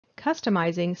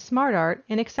customizing SmartArt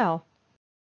in Excel.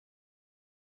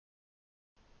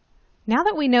 Now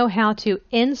that we know how to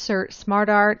insert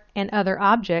SmartArt and other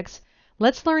objects,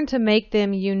 let's learn to make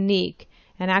them unique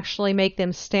and actually make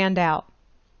them stand out.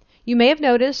 You may have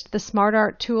noticed the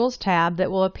SmartArt Tools tab that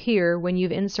will appear when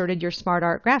you've inserted your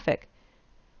SmartArt graphic.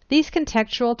 These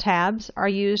contextual tabs are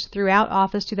used throughout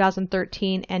Office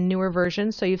 2013 and newer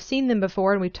versions, so you've seen them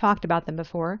before and we've talked about them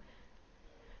before.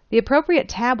 The appropriate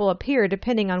tab will appear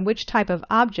depending on which type of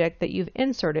object that you've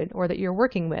inserted or that you're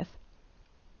working with.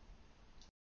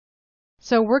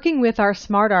 So working with our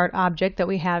SmartArt object that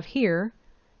we have here,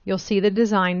 you'll see the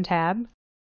Design tab.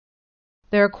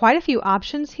 There are quite a few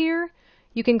options here.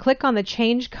 You can click on the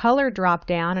Change Color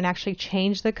drop-down and actually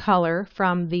change the color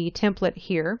from the template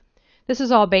here. This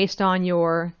is all based on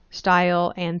your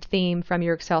style and theme from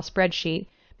your Excel spreadsheet.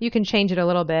 You can change it a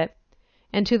little bit.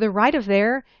 And to the right of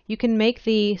there, you can make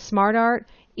the SmartArt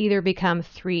either become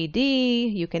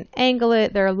 3D, you can angle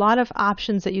it. There are a lot of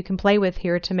options that you can play with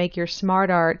here to make your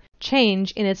SmartArt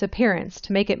change in its appearance,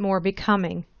 to make it more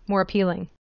becoming, more appealing.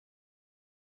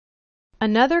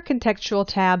 Another contextual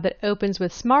tab that opens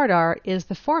with SmartArt is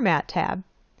the Format tab.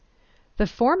 The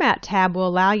Format tab will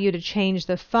allow you to change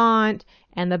the font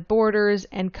and the borders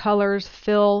and colors,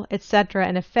 fill, etc.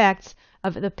 and effects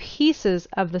of the pieces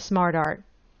of the SmartArt.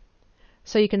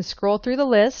 So you can scroll through the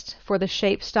list for the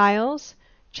shape styles,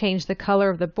 change the color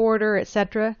of the border,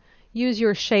 etc. Use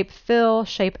your shape fill,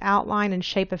 shape outline, and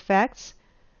shape effects.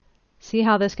 See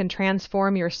how this can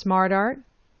transform your SmartArt.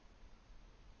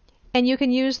 And you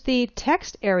can use the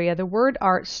text area, the word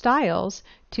art styles,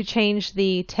 to change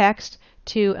the text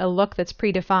to a look that's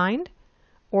predefined.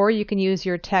 Or you can use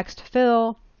your text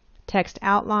fill, text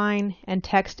outline, and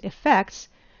text effects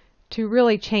to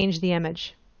really change the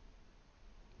image.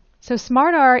 So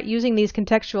SmartArt, using these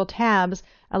contextual tabs,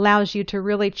 allows you to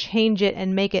really change it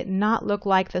and make it not look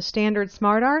like the standard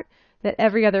SmartArt that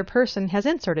every other person has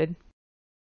inserted.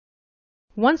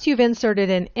 Once you've inserted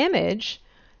an image,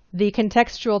 the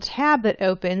contextual tab that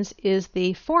opens is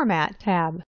the Format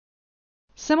tab.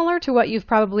 Similar to what you've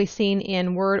probably seen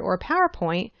in Word or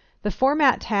PowerPoint, the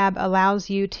Format tab allows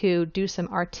you to do some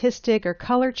artistic or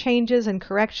color changes and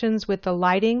corrections with the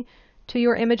lighting to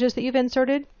your images that you've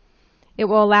inserted. It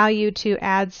will allow you to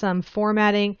add some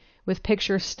formatting with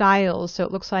picture styles so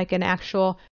it looks like an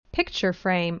actual picture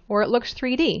frame or it looks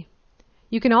 3D.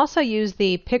 You can also use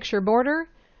the picture border,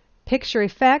 picture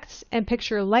effects, and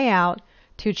picture layout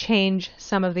to change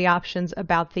some of the options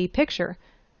about the picture.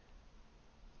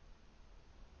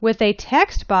 With a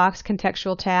text box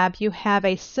contextual tab, you have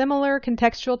a similar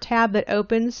contextual tab that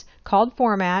opens called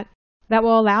Format that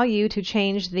will allow you to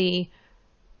change the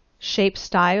shape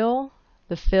style,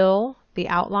 the fill, the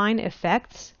outline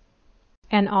effects,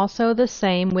 and also the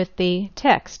same with the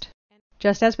text,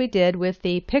 just as we did with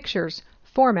the Pictures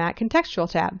Format contextual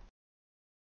tab.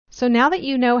 So now that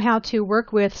you know how to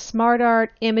work with SmartArt,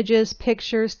 images,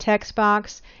 pictures, text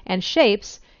box, and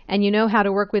shapes, and you know how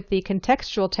to work with the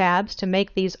contextual tabs to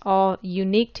make these all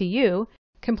unique to you,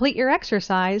 complete your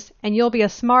exercise and you'll be a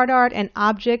SmartArt and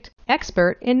object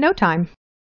expert in no time.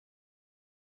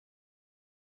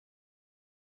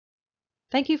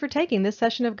 Thank you for taking this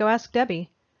session of Go Ask Debbie.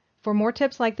 For more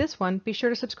tips like this one, be sure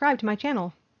to subscribe to my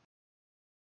channel.